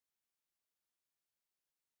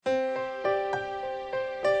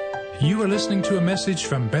You are listening to a message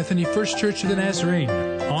from Bethany First Church of the Nazarene,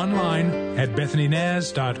 online at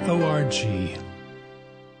bethanynaz.org.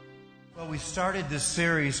 Well, we started this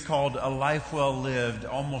series called A Life Well Lived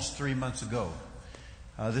almost 3 months ago.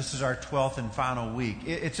 This is our 12th and final week.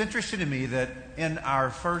 It's interesting to me that in our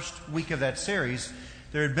first week of that series,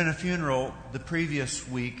 there had been a funeral the previous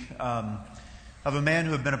week of a man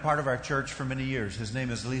who had been a part of our church for many years. His name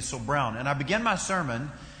is Liesl Brown. And I began my sermon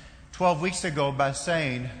 12 weeks ago by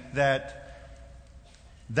saying that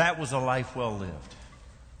was a life well lived.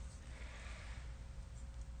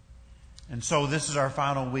 And so this is our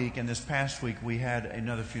final week, and this past week we had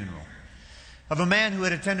another funeral of a man who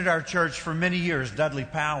had attended our church for many years, Dudley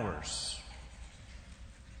Powers.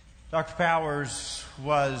 Dr. Powers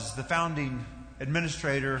was the founding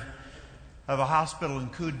administrator of a hospital in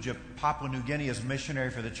Kuujjup, Papua New Guinea, as a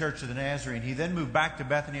missionary for the Church of the Nazarene. He then moved back to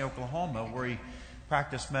Bethany, Oklahoma, where he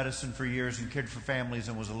practiced medicine for years and cared for families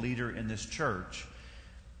and was a leader in this church.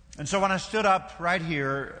 And so when I stood up right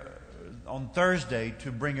here on Thursday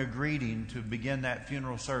to bring a greeting to begin that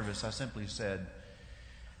funeral service, I simply said,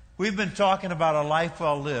 we've been talking about a life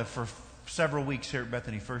well lived for several weeks here at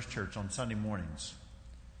Bethany First Church on Sunday mornings.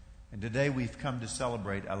 And today we've come to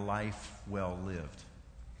celebrate a life well lived.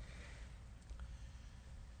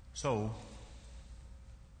 So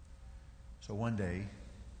one day,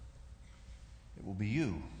 it will be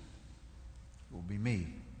you. It will be me.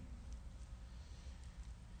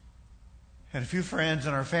 And a few friends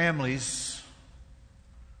and our families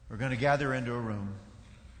are going to gather into a room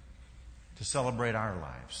to celebrate our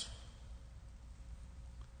lives.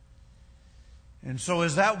 And so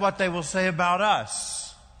is that what they will say about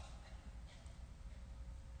us?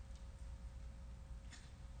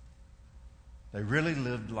 They really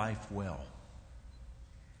lived life well.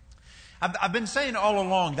 I've been saying all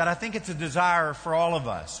along that I think it's a desire for all of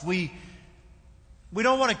us. We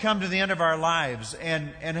don't want to come to the end of our lives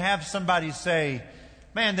and have somebody say,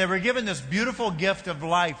 man, they were given this beautiful gift of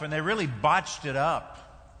life and they really botched it up.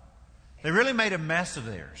 They really made a mess of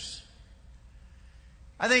theirs.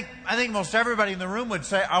 I think most everybody in the room would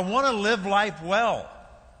say, I want to live life well.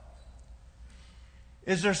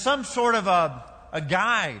 Is there some sort of a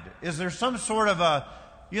guide? Is there some sort of a,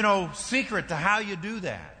 secret to how you do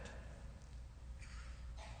that?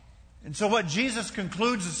 And so what Jesus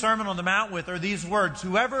concludes the Sermon on the Mount with are these words.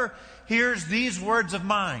 Whoever hears these words of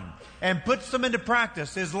mine and puts them into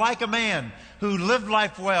practice is like a man who lived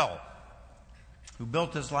life well, who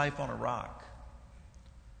built his life on a rock.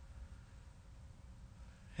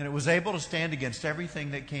 And it was able to stand against everything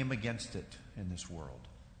that came against it in this world.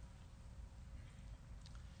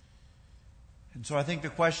 And so I think the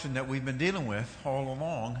question that we've been dealing with all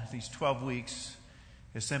along these 12 weeks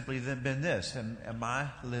has simply been this. Am I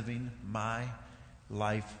living my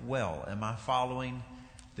life well? Am I following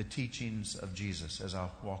the teachings of Jesus as I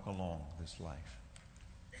walk along this life?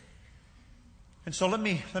 And so let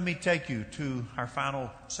me take you to our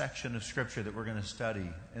final section of Scripture that we're going to study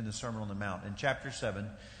in the Sermon on the Mount. In chapter 7,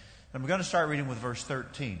 I'm going to start reading with verse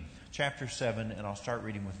 13. Chapter 7, and I'll start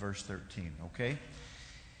reading with verse 13, okay?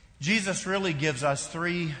 Jesus really gives us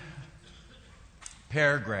 3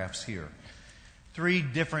 paragraphs here. 3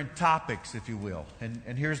 different topics, if you will.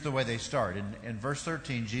 And here's the way they start. In verse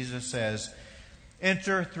 13, Jesus says,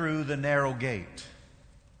 enter through the narrow gate.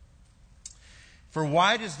 For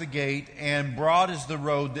wide is the gate and broad is the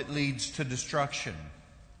road that leads to destruction.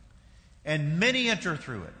 And many enter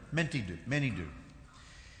through it. Many do.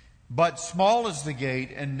 But small is the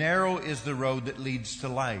gate and narrow is the road that leads to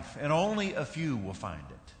life. And only a few will find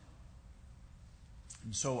it.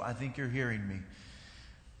 And so I think you're hearing me.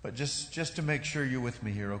 But just to make sure you're with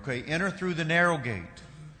me here, okay? Enter through the narrow gate.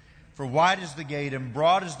 For wide is the gate and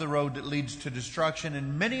broad is the road that leads to destruction,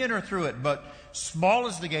 and many enter through it. But small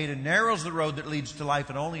is the gate and narrow is the road that leads to life,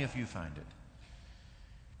 and only a few find it.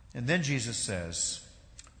 And then Jesus says,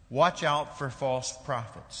 watch out for false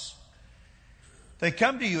prophets. They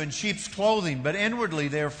come to you in sheep's clothing, but inwardly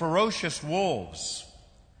they are ferocious wolves.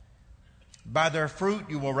 By their fruit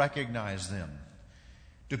you will recognize them.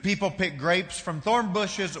 Do people pick grapes from thorn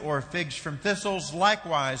bushes or figs from thistles?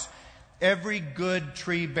 Likewise, every good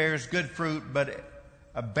tree bears good fruit, but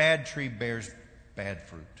a bad tree bears bad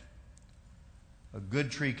fruit. A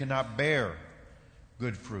good tree cannot bear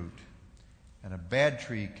good fruit, and a bad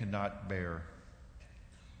tree cannot bear.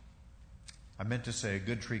 I meant to say a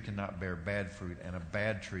good tree cannot bear bad fruit, and a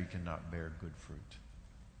bad tree cannot bear good fruit.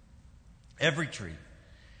 Every tree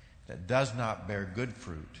that does not bear good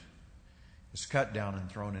fruit is cut down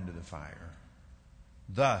and thrown into the fire.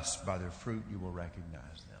 Thus, by their fruit you will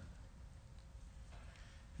recognize them.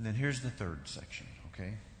 And then here's the third section,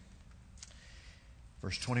 okay?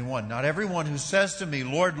 Verse 21, not everyone who says to me,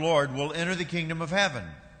 Lord, Lord, will enter the kingdom of heaven,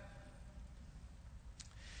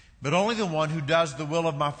 but only the one who does the will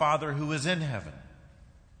of my Father who is in heaven.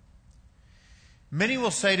 Many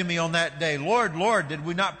will say to me on that day, Lord, Lord, did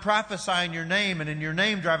we not prophesy in your name, and in your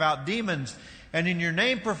name drive out demons, and in your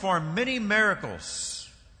name perform many miracles?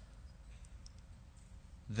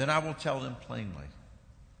 Then I will tell them plainly,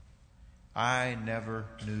 I never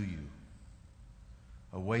knew you.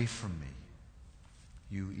 Away from me,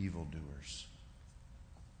 you evildoers.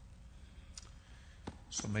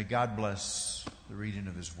 So may God bless the reading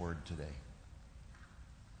of His Word today.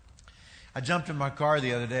 I jumped in my car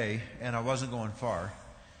the other day, and I wasn't going far.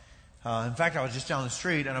 In fact, I was just down the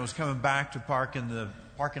street, and I was coming back to park in the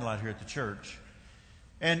parking lot here at the church.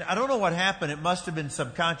 And I don't know what happened. It must have been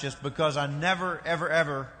subconscious, because I never,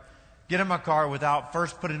 ever get in my car without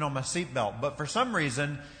first putting on my seatbelt. But for some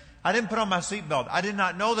reason, I didn't put on my seatbelt. I did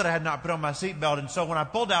not know that I had not put on my seatbelt. And so when I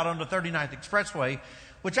pulled out on the 39th Expressway,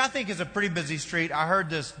 which I think is a pretty busy street, I heard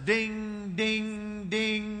this ding, ding,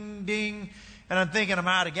 ding, ding. And I'm thinking, I'm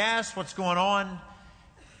out of gas. What's going on?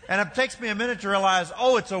 And it takes me a minute to realize,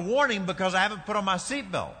 oh, it's a warning because I haven't put on my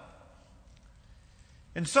seatbelt.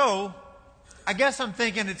 And so I guess I'm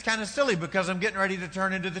thinking it's kind of silly because I'm getting ready to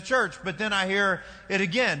turn into the church. But then I hear it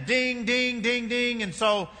again, ding, ding, ding, ding. And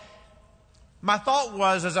so my thought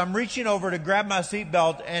was, as I'm reaching over to grab my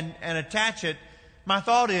seatbelt and attach it, my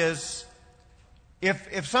thought is,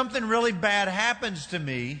 if something really bad happens to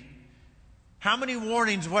me, how many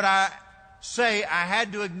warnings would I say I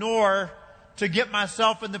had to ignore to get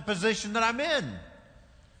myself in the position that I'm in?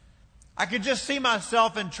 I could just see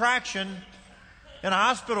myself in traction in a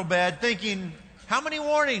hospital bed thinking, how many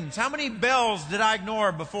warnings, how many bells did I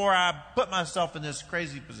ignore before I put myself in this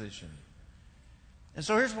crazy position? And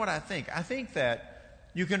so here's what I think. I think that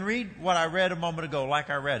you can read what I read a moment ago like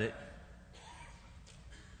I read it,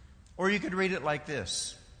 or you could read it like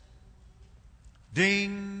this.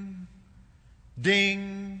 Ding,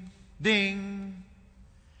 ding, ding.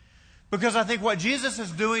 Because I think what Jesus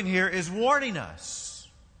is doing here is warning us.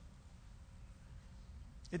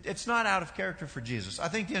 It's not out of character for Jesus. I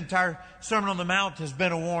think the entire Sermon on the Mount has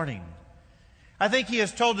been a warning. I think He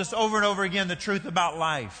has told us over and over again the truth about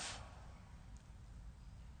life.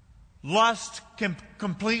 Lust can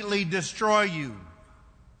completely destroy you.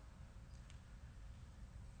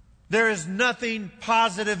 There is nothing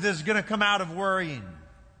positive that's going to come out of worrying.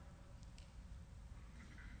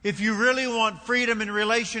 If you really want freedom in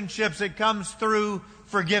relationships, it comes through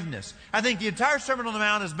forgiveness. I think the entire Sermon on the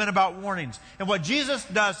Mount has been about warnings. And what Jesus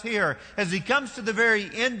does here, as He comes to the very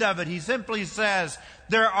end of it, He simply says,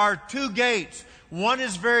 there are two gates. One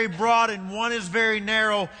is very broad and one is very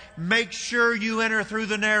narrow. Make sure you enter through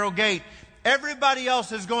the narrow gate. Everybody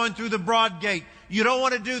else is going through the broad gate. You don't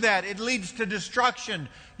want to do that. It leads to destruction.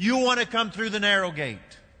 You want to come through the narrow gate.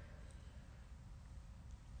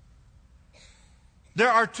 There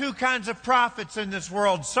are two kinds of prophets in this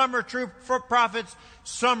world. Some are true prophets,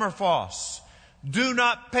 some are false. Do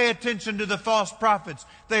not pay attention to the false prophets.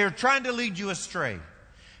 They are trying to lead you astray.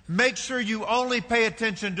 Make sure you only pay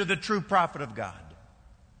attention to the true prophet of God.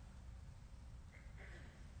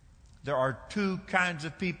 There are two kinds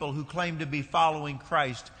of people who claim to be following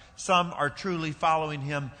Christ. Some are truly following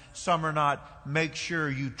Him, some are not. Make sure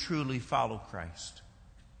you truly follow Christ.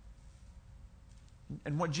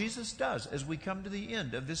 And what Jesus does as we come to the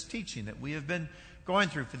end of this teaching that we have been going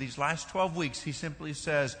through for these last 12 weeks, He simply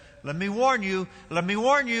says, let me warn you, let me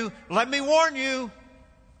warn you, let me warn you.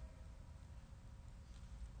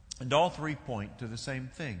 And all three point to the same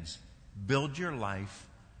things. Build your life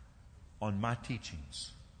on my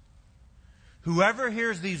teachings. Whoever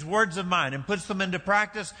hears these words of mine and puts them into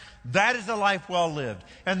practice, that is a life well lived.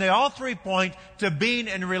 And they all three point to being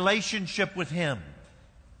in relationship with Him.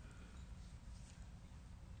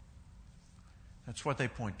 That's what they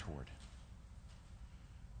point toward.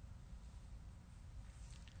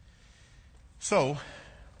 So,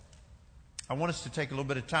 I want us to take a little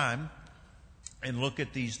bit of time and look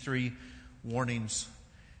at these three warnings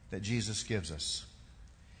that Jesus gives us.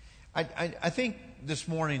 I think this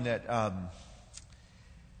morning that I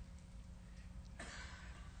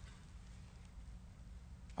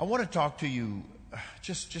want to talk to you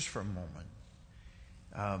just for a moment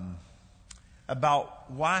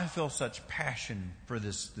about why I feel such passion for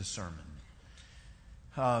this sermon.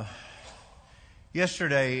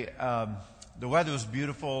 Yesterday, the weather was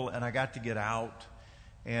beautiful, and I got to get out,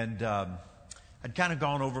 and I'd kind of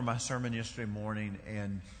gone over my sermon yesterday morning,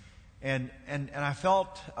 and I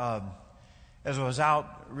felt as I was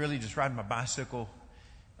out really just riding my bicycle,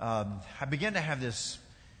 I began to have this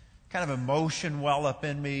kind of emotion well up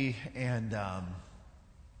in me, and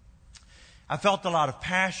I felt a lot of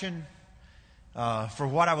passion for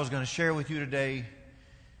what I was going to share with you today.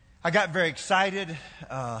 I got very excited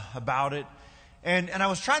about it, and I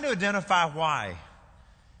was trying to identify why.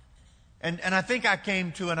 And I think I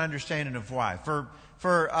came to an understanding of why.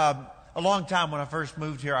 For a long time when I first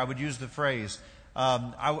moved here, I would use the phrase,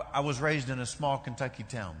 I was raised in a small Kentucky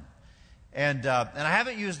town. And I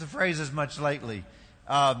haven't used the phrase as much lately.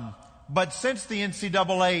 But since the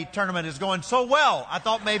NCAA tournament is going so well, I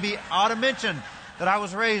thought maybe I ought to mention that I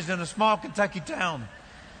was raised in a small Kentucky town.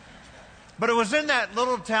 But it was in that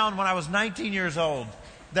little town when I was 19 years old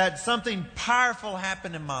that something powerful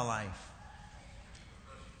happened in my life.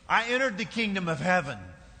 I entered the kingdom of heaven.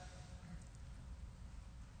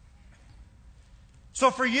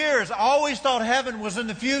 So for years, I always thought heaven was in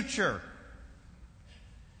the future.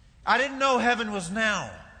 I didn't know heaven was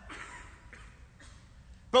now.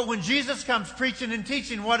 But when Jesus comes preaching and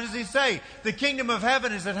teaching, what does he say? The kingdom of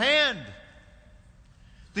heaven is at hand.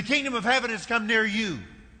 The kingdom of heaven has come near you.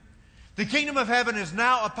 The kingdom of heaven is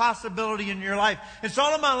now a possibility in your life. It's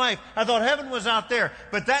all of my life. I thought heaven was out there.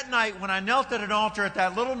 But that night when I knelt at an altar at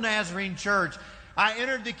that little Nazarene church, I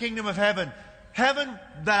entered the kingdom of heaven. Heaven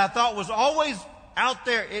that I thought was always out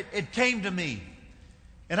there, it came to me.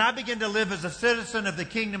 And I began to live as a citizen of the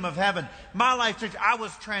kingdom of heaven. My life changed. I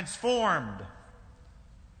was transformed.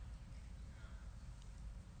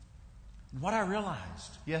 And what I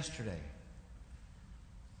realized yesterday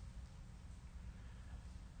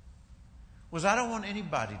was I don't want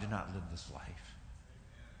anybody to not live this life.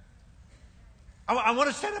 I want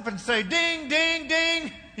to stand up and say, ding, ding,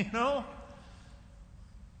 ding, you know.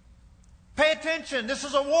 Pay attention. This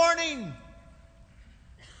is a warning.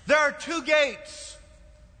 There are two gates.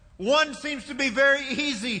 One seems to be very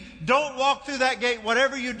easy. Don't walk through that gate,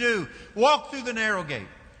 whatever you do. Walk through the narrow gate.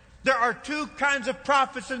 There are two kinds of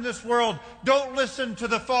prophets in this world. Don't listen to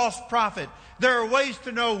the false prophet. There are ways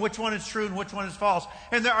to know which one is true and which one is false.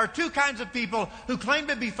 And there are two kinds of people who claim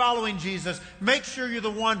to be following Jesus. Make sure you're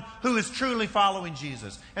the one who is truly following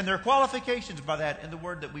Jesus. And there are qualifications by that in the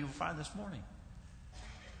word that we will find this morning.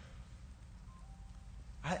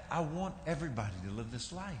 I want everybody to live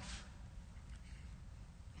this life.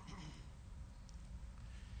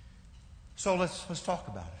 So let's talk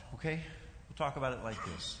about it, okay? We'll talk about it like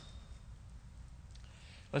this.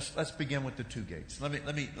 Let's begin with the two gates.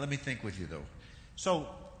 Let me think with you though. So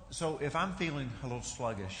if I'm feeling a little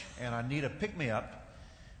sluggish and I need a pick me up,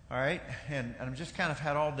 all right, and I'm just kind of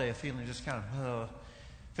had all day a feeling just kind of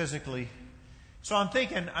physically. So I'm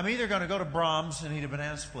thinking I'm either going to go to Brahms and eat a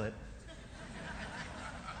banana split,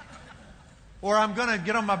 or I'm going to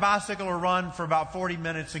get on my bicycle or run for about 40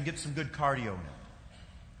 minutes and get some good cardio in.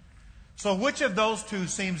 So which of those two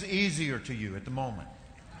seems easier to you at the moment?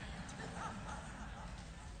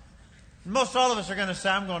 Most all of us are going to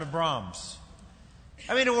say, I'm going to Brahms.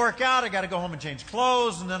 I mean, to work out, I got to go home and change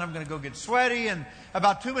clothes, and then I'm going to go get sweaty, and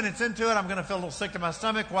about 2 minutes into it, I'm going to feel a little sick to my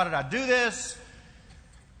stomach. Why did I do this?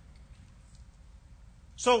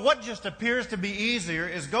 So what just appears to be easier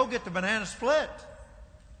is go get the banana split.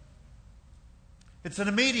 It's an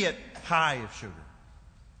immediate high of sugar.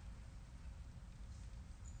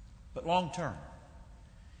 But long term,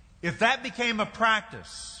 if that became a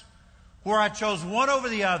practice where I chose one over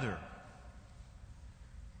the other,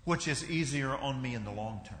 which is easier on me in the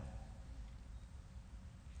long term?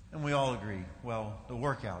 And we all agree, well, the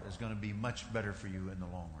workout is going to be much better for you in the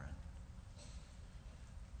long run.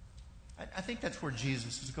 I think that's where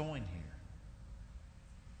Jesus is going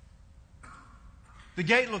here. The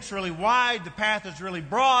gate looks really wide. The path is really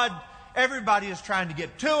broad. Everybody is trying to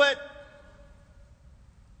get to it.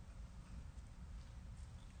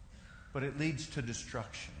 But it leads to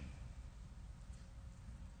destruction.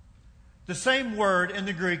 The same word in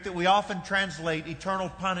the Greek that we often translate eternal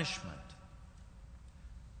punishment.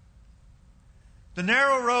 The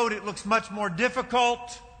narrow road, it looks much more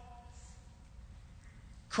difficult.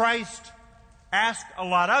 Christ asks a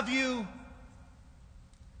lot of you,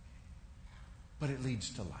 but it leads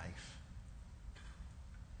to life.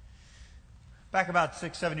 Back about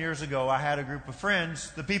 6-7 years ago, I had a group of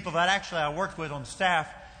friends. The people that actually I worked with on staff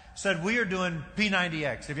said, we are doing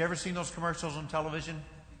P90X. Have you ever seen those commercials on television?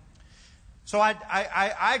 So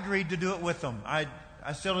I agreed to do it with them. I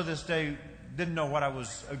still to this day didn't know what I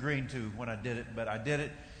was agreeing to when I did it, but I did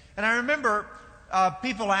it. And I remember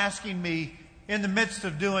people asking me in the midst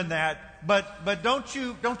of doing that, but don't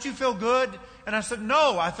you feel good? And I said,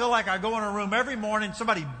 no, I feel like I go in a room every morning,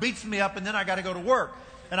 somebody beats me up, and then I got to go to work.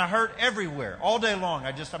 And I hurt everywhere, all day long.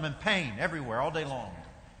 I'm in pain everywhere, all day long.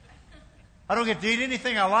 I don't get to eat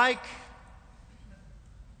anything I like.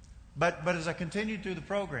 But as I continued through the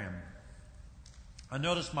program, I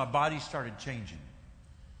noticed my body started changing.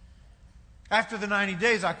 After the 90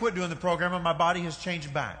 days, I quit doing the program and my body has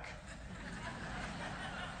changed back.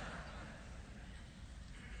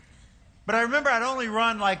 But I remember I'd only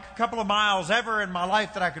run like a couple of miles ever in my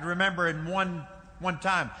life that I could remember in one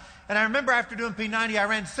time. And I remember after doing P90, I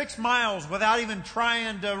ran 6 miles without even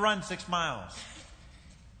trying to run 6 miles.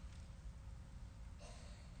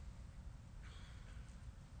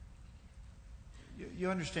 You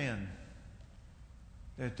understand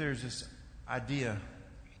that there's this idea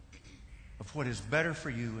of what is better for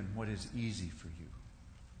you and what is easy for you.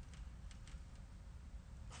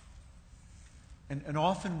 And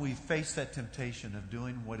often we face that temptation of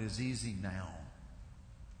doing what is easy now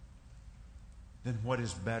than what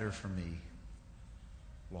is better for me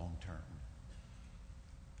long term.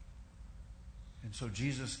 And so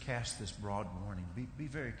Jesus cast this broad warning. Be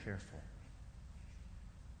very careful.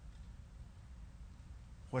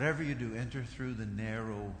 Whatever you do, enter through the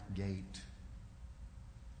narrow gate.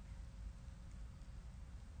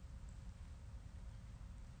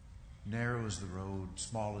 Narrow is the road,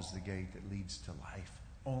 small is the gate that leads to life.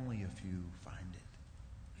 Only a few find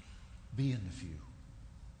it. Be in the few.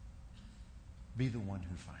 Be the one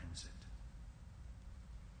who finds it.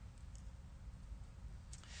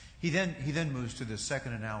 He then moves to the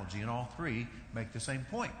second analogy, and all three make the same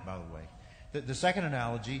point, by the way. The second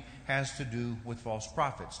analogy has to do with false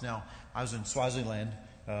prophets. Now, I was in Swaziland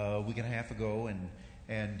a week and a half ago,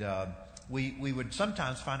 and we would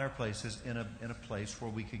sometimes find our places in a place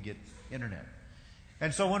where we could get internet.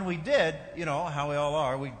 And so when we did, you know how we all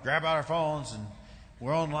are, we'd grab out our phones and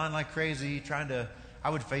we're online like crazy, I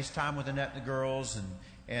would FaceTime with Annette and the girls,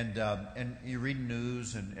 and you're reading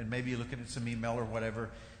news and maybe you're looking at some email or whatever.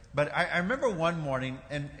 But I remember one morning,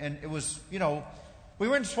 and it was, we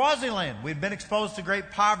were in Swaziland. We'd been exposed to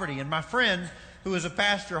great poverty. And my friend, who is a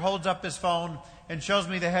pastor, holds up his phone and shows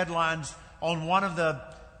me the headlines on one of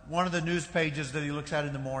the news pages that he looks at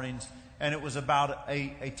in the mornings. And it was about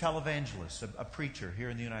a televangelist, a preacher here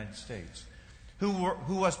in the United States, who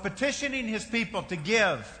was petitioning his people to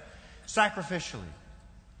give sacrificially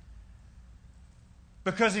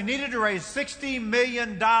because he needed to raise $60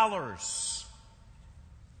 million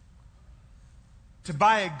to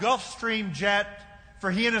buy a Gulfstream jet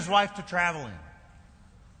for he and his wife to travel in.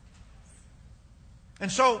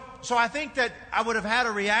 And so I think that I would have had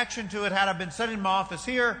a reaction to it had I been sitting in my office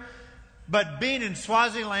here, but being in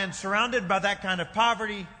Swaziland surrounded by that kind of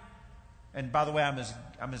poverty, and by the way, I'm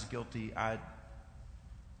as guilty. I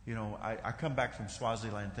come back from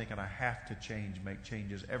Swaziland thinking I have to make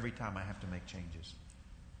changes every time I have to make changes.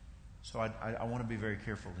 So I want to be very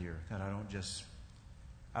careful here that I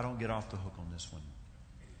don't get off the hook on this one.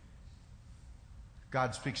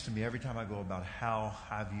 God speaks to me every time I go about how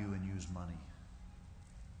I view and use money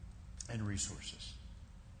and resources.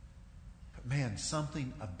 But man,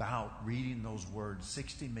 something about reading those words,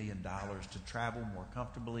 $60 million to travel more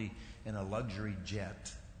comfortably in a luxury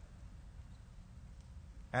jet,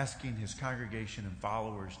 asking his congregation and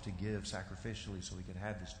followers to give sacrificially so he could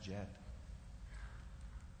have this jet.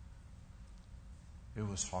 It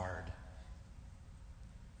was hard.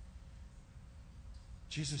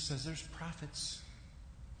 Jesus says there's prophets.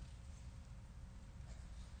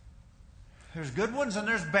 There's good ones and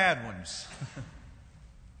there's bad ones.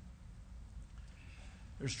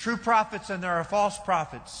 There's true prophets and there are false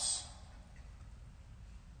prophets.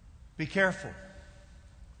 Be careful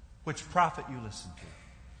which prophet you listen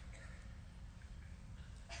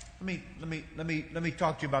to. Let me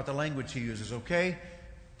talk to you about the language he uses, okay?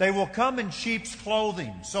 They will come in sheep's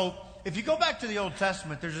clothing. So if you go back to the Old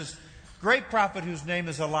Testament, there's this great prophet whose name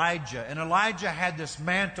is Elijah. And Elijah had this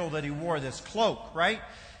mantle that he wore, this cloak, right?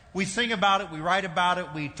 We sing about it, we write about it,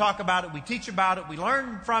 we talk about it, we teach about it, we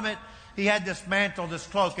learn from it. He had this mantle, this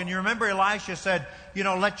cloak. And you remember Elisha said,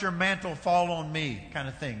 let your mantle fall on me, kind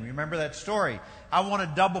of thing. Remember that story? I want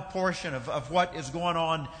a double portion of what is going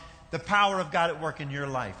on, the power of God at work in your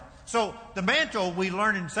life. So the mantle we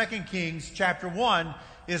learn in 2 Kings chapter 1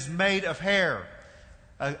 is made of hair.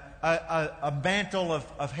 A mantle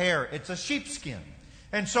of hair. It's a sheepskin.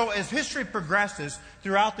 And so as history progresses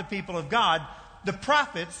throughout the people of God, the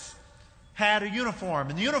prophets had a uniform.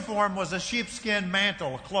 And the uniform was a sheepskin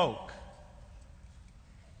mantle, a cloak.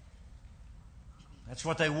 That's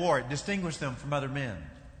what they wore. It distinguished them from other men.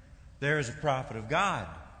 There is a prophet of God.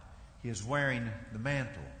 He is wearing the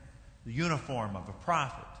mantle, the uniform of a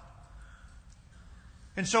prophet.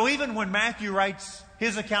 And so even when Matthew writes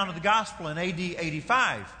his account of the gospel in AD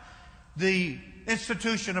 85, the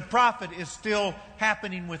institution of prophet is still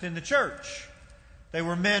happening within the church. They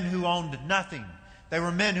were men who owned nothing. They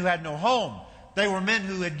were men who had no home. They were men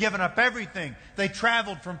who had given up everything. They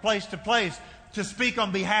traveled from place to place to speak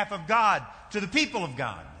on behalf of God to the people of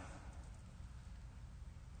God.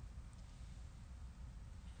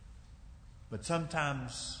 But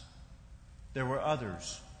sometimes there were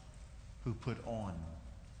others who put on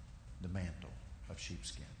the mantle of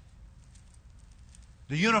sheepskin.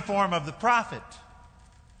 The uniform of the prophet.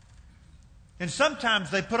 And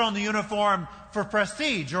sometimes they put on the uniform for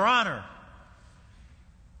prestige or honor.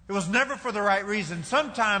 It was never for the right reason.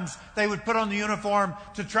 Sometimes they would put on the uniform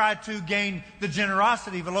to try to gain the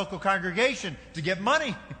generosity of a local congregation, to get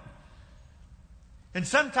money. And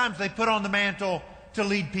sometimes they put on the mantle to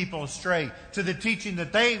lead people astray, to the teaching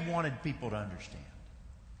that they wanted people to understand.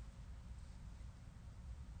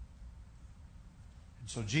 And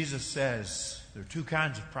so Jesus says there are two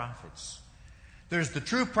kinds of prophets. There's the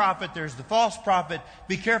true prophet, there's the false prophet.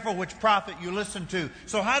 Be careful which prophet you listen to.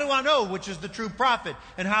 So how do I know which is the true prophet?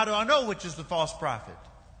 And how do I know which is the false prophet?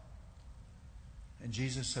 And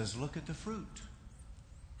Jesus says, look at the fruit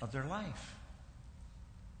of their life.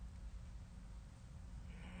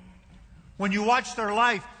 When you watch their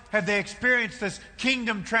life, have they experienced this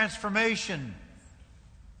kingdom transformation?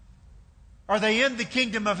 Are they in the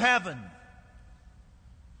kingdom of heaven?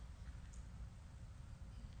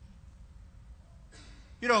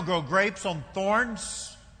 You don't grow grapes on thorn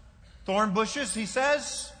bushes, he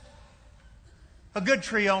says. A good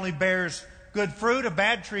tree only bears good fruit. A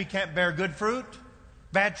bad tree can't bear good fruit.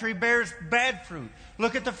 Bad tree bears bad fruit.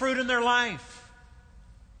 Look at the fruit in their life.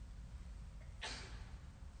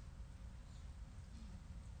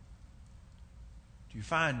 Do you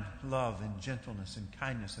find love and gentleness and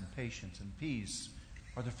kindness and patience and peace?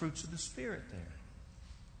 Are the fruits of the Spirit there?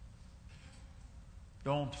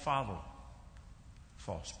 Don't follow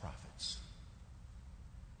false prophets.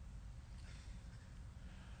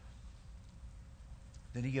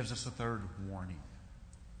 Then he gives us a third warning.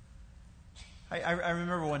 I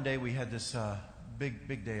remember one day we had this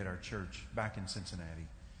big day at our church back in Cincinnati.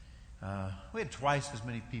 We had twice as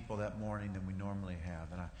many people that morning than we normally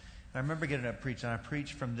have. And I remember getting up preaching. And I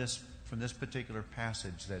preached from this particular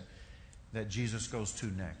passage that Jesus goes to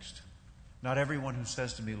next. Not everyone who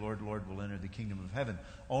says to me, Lord, Lord, will enter the kingdom of heaven.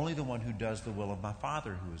 Only the one who does the will of my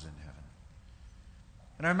Father who is in heaven.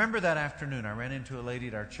 And I remember that afternoon, I ran into a lady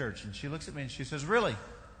at our church, and she looks at me and she says, really?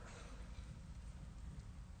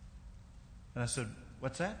 And I said,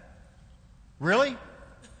 what's that? Really?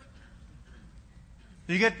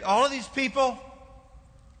 You get all of these people,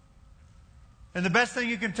 and the best thing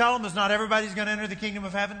you can tell them is not everybody's going to enter the kingdom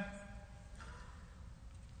of heaven?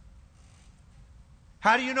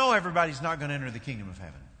 How do you know everybody's not going to enter the kingdom of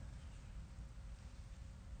heaven?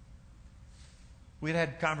 We'd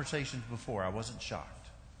had conversations before. I wasn't shocked.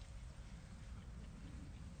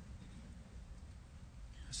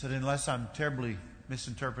 I said, unless I'm terribly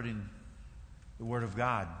misinterpreting the Word of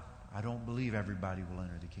God, I don't believe everybody will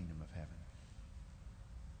enter the kingdom of heaven.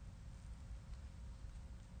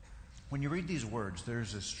 When you read these words,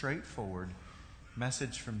 there's a straightforward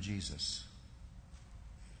message from Jesus.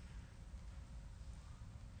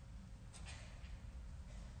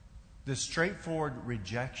 This straightforward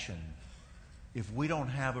rejection if we don't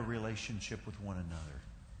have a relationship with one another.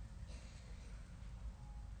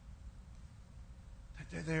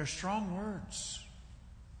 They are strong words.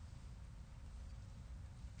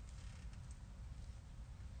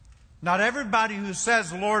 Not everybody who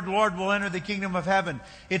says, Lord, Lord, will enter the kingdom of heaven.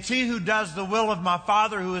 It's he who does the will of my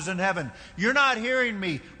Father who is in heaven. You're not hearing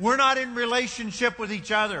me. We're not in relationship with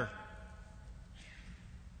each other.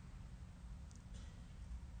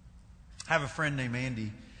 I have a friend named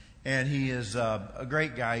Andy, and he is a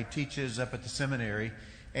great guy. He teaches up at the seminary.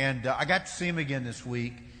 And I got to see him again this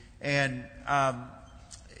week. And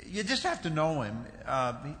you just have to know him.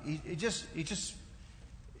 He's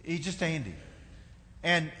just Andy.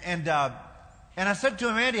 And I said to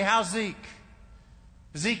him, Andy, how's Zeke?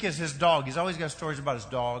 Zeke is his dog. He's always got stories about his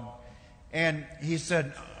dog. And he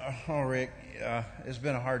said, oh, Rick, it's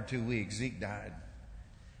been a hard 2 weeks. Zeke died.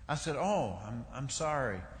 I said, oh, I'm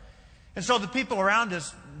sorry. And so the people around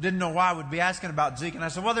us didn't know why I would be asking about Zeke. And I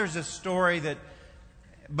said, well, there's this story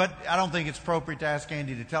but I don't think it's appropriate to ask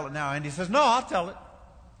Andy to tell it now. Andy says, no, I'll tell it.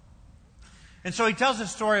 And so he tells a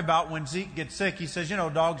story about when Zeke gets sick. He says,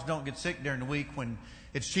 dogs don't get sick during the week when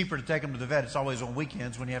it's cheaper to take them to the vet. It's always on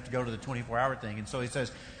weekends when you have to go to the 24-hour thing. And so he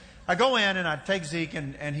says, I go in and I take Zeke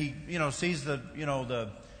and he, sees the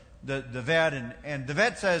vet and the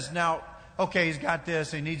vet says, now, okay, he's got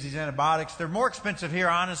this, he needs these antibiotics. They're more expensive here,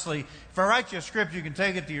 honestly. If I write you a script, you can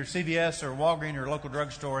take it to your CVS or Walgreens or local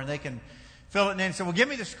drugstore and they can fill it. And then he said, well, give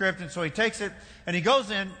me the script. And so he takes it and he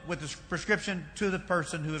goes in with the prescription to the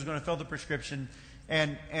person who is going to fill the prescription.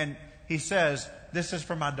 And he says, this is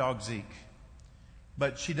for my dog Zeke.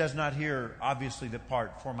 But she does not hear, obviously, the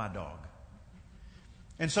part for my dog.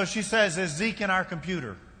 And so she says, is Zeke in our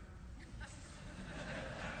computer?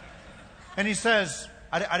 And he says,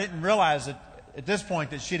 I didn't realize at this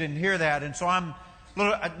point that she didn't hear that. And so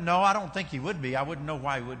no, I don't think he would be. I wouldn't know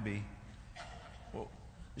why he would be. Well,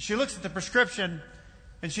 she looks at the prescription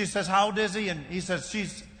and she says, how old is he? And he said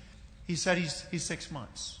he's 6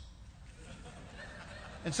 months.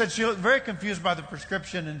 And said she looked very confused by the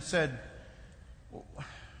prescription and said,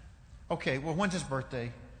 okay, well, when's his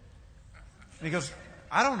birthday? And he goes,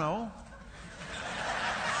 I don't know.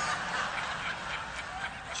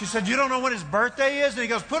 She said, you don't know when his birthday is? And he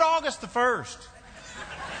goes, put August the 1st.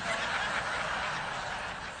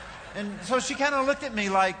 And so she kind of looked at me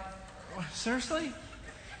like, seriously?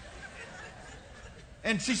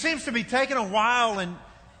 And she seems to be taking a while.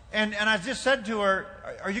 And I just said to her,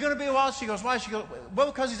 are you going to be a while? She goes, why? She goes, well,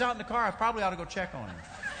 because he's out in the car. I probably ought to go check on him.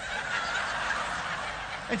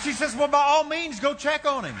 And she says, well, by all means, go check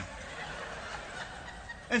on him.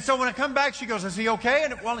 And so when I come back, she goes, is he okay?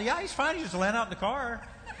 And well, yeah, he's fine. He's just laying out in the car.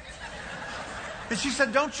 And she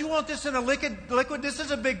said, don't you want this in a liquid? This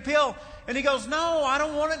is a big pill. And he goes, no, I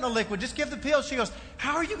don't want it in a liquid. Just give the pill. She goes,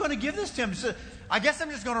 how are you going to give this to him? She said, I guess I'm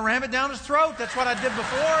just going to ram it down his throat. That's what I did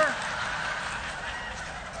before.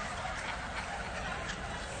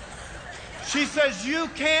 She says, you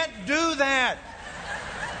can't do that.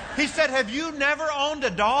 He said, have you never owned a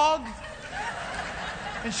dog?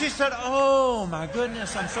 And she said, oh my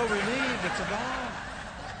goodness, I'm so relieved it's a dog.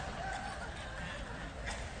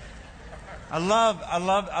 I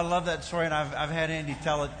love that story, and I've had Andy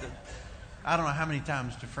tell it, I don't know how many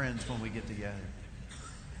times to friends when we get together.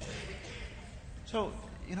 So,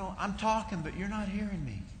 I'm talking, but you're not hearing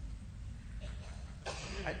me.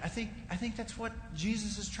 I think that's what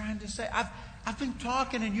Jesus is trying to say. I've been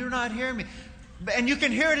talking and you're not hearing me. And you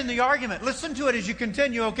can hear it in the argument. Listen to it as you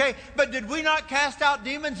continue, okay? But did we not cast out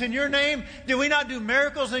demons in your name? Did we not do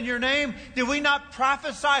miracles in your name? Did we not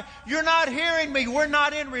prophesy? You're not hearing me. We're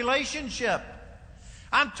not in relationship.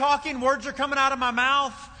 I'm talking, words are coming out of my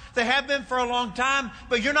mouth. They have been for a long time,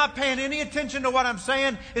 but you're not paying any attention to what I'm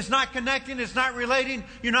saying. It's not connecting. It's not relating.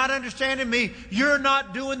 You're not understanding me. You're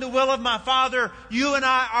not doing the will of my Father. You and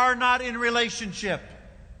I are not in relationship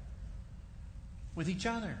with each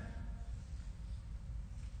other.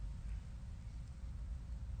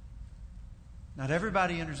 Not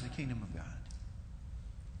everybody enters the kingdom of God.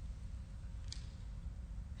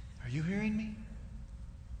 Are you hearing me?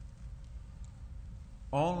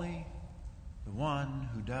 Only the one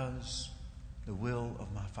who does the will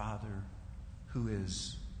of my Father who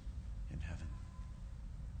is in heaven.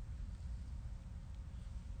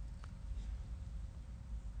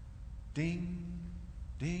 Ding,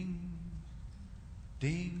 ding,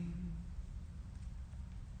 ding.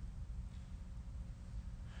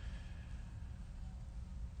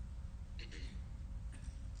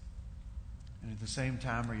 And at the same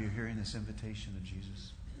time, are you hearing this invitation of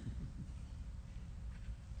Jesus?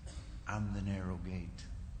 I'm the narrow gate.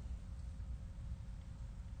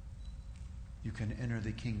 You can enter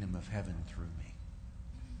the kingdom of heaven through me.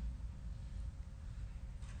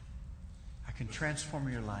 I can transform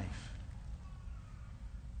your life.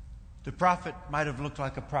 The prophet might have looked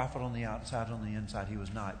like a prophet on the outside, on the inside he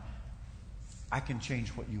was not. I can change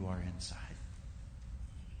what you are inside.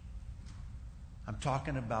 I'm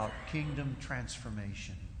talking about kingdom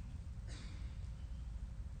transformation.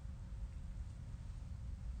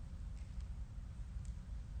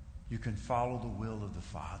 You can follow the will of the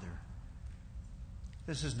Father.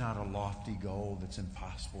 This is not a lofty goal that's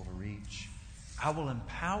impossible to reach. I will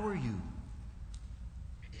empower you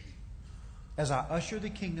as I usher the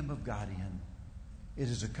kingdom of God in. It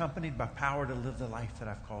is accompanied by power to live the life that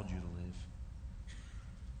I've called you to live.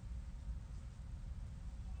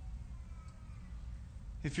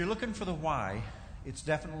 If you're looking for the why, it's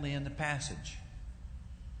definitely in the passage.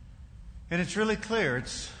 And it's really clear.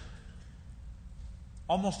 It's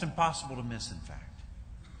almost impossible to miss, in fact.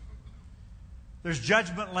 There's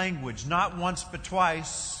judgment language, not once but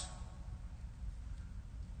twice.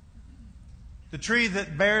 The tree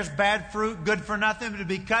that bears bad fruit, good for nothing, to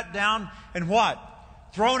be cut down and what?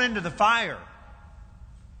 Thrown into the fire.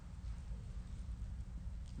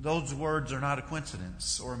 Those words are not a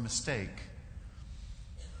coincidence or a mistake.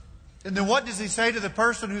 And then what does he say to the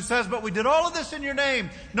person who says, but we did all of this in your name?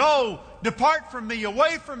 No, depart from me,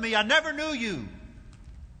 away from me, I never knew you.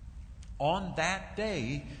 On that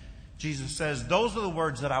day, Jesus says, those are the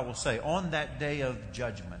words that I will say. On that day of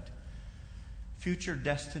judgment, future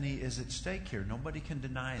destiny is at stake here. Nobody can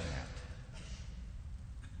deny that.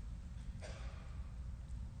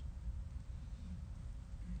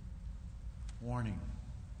 Warning.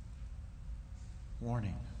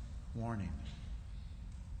 Warning. Warning.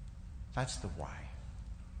 That's the why.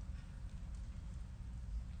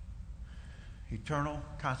 Eternal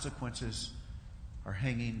consequences are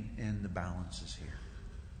hanging in the balances here.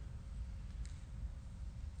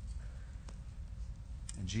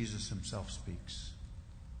 And Jesus himself speaks.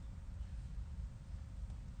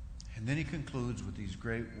 And then he concludes with these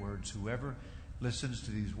great words. Whoever listens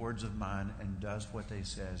to these words of mine and does what they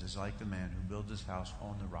says is like the man who builds his house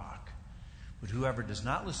on the rock. But whoever does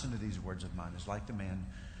not listen to these words of mine is like the man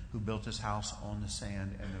who built his house on the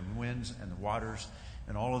sand, and the winds and the waters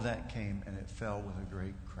and all of that came, and it fell with a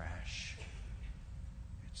great crash.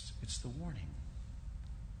 It's the warning.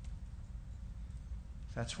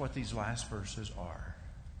 That's what these last verses are.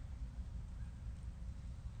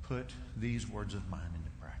 Put these words of mine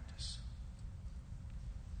into practice.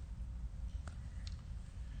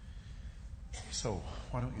 So,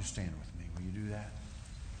 why don't you stand with me? Will you do that?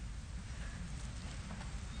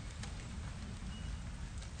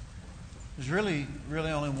 There's really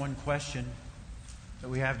only one question that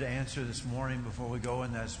we have to answer this morning before we go,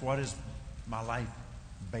 and that's, what is my life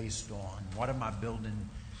based on? What am I building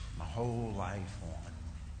my whole life on?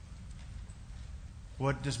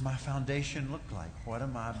 What does my foundation look like? What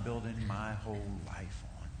am I building my whole life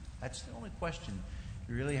on? That's the only question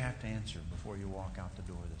you really have to answer before you walk out the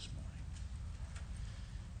door this morning.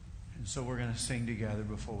 And so we're going to sing together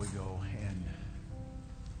before we go. And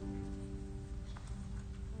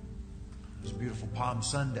it's a beautiful Palm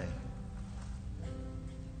Sunday,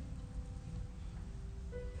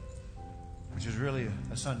 which is really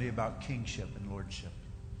a Sunday about kingship and lordship.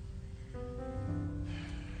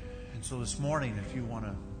 And so this morning, if you want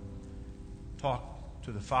to talk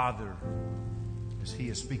to the Father as He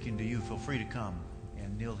is speaking to you, feel free to come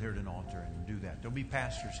and kneel here at an altar and do that. There'll be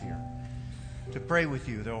pastors here to pray with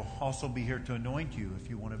you. They'll also be here to anoint you if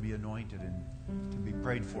you want to be anointed and to be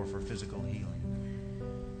prayed for physical healing.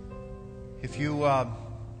 If you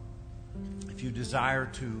desire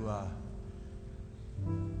to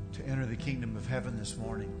enter the kingdom of heaven this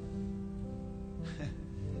morning,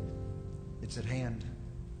 it's at hand.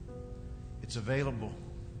 It's available.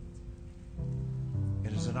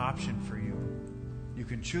 It is an option for you. You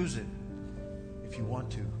can choose it if you want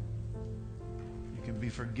to. You can be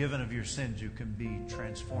forgiven of your sins. You can be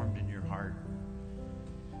transformed in your heart.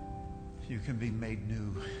 You can be made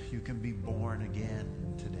new. You can be born again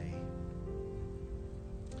today.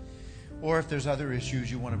 Or if there's other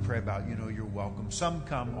issues you want to pray about, you know you're welcome. Some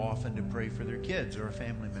come often to pray for their kids or a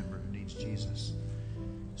family member who needs Jesus.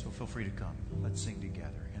 So feel free to come. Let's sing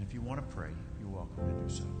together. And if you want to pray, you're welcome to do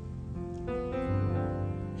so.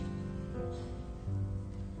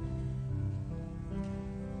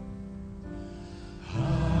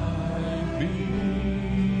 Hide me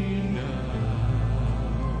now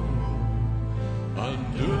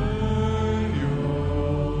under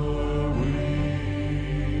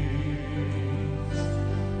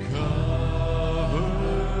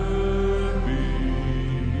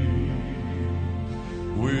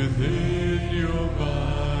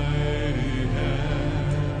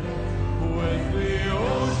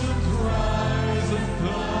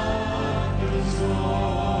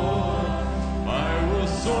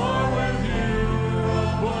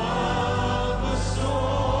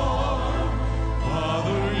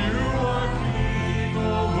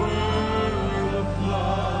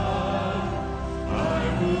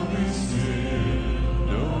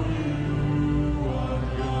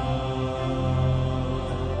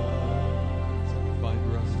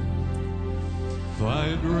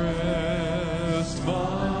find rest,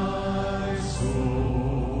 my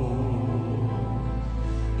soul,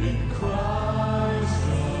 in Christ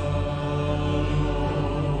alone.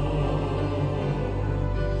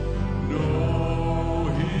 Know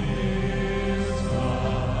His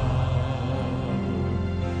power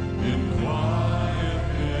in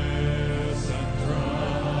quietness and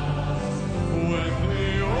trust. When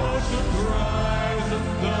the ocean cries and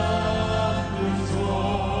thunders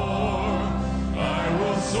roar,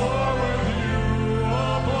 soar with you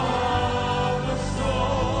above the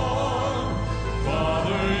storm.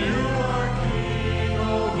 Father, you are king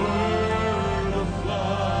over the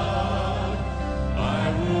flood. I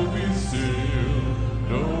will be still,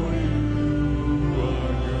 know you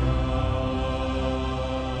are God.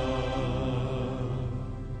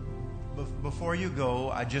 Before you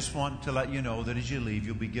go, I just want to let you know that as you leave,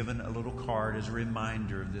 you'll be given a little card as a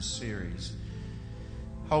reminder of this series.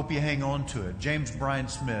 Hope you hang on to it. James Bryan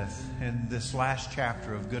Smith, in this last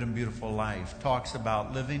chapter of Good and Beautiful Life, talks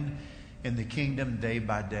about living in the kingdom day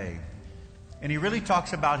by day. And he really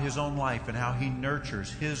talks about his own life and how he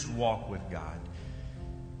nurtures his walk with God.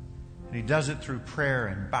 And he does it through prayer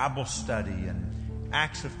and Bible study and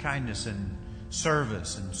acts of kindness and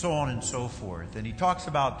service and so on and so forth. And he talks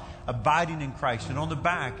about abiding in Christ. And on the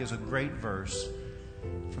back is a great verse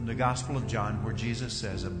from the Gospel of John where Jesus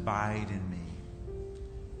says, "Abide in me."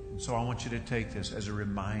 And so I want you to take this as a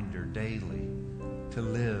reminder daily to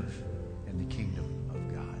live in the kingdom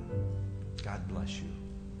of God. God bless you.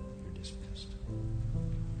 You're dismissed.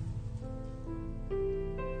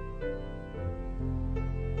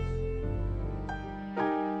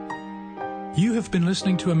 You have been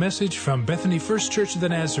listening to a message from Bethany First Church of the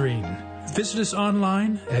Nazarene. Visit us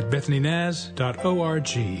online at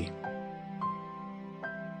bethanynaz.org.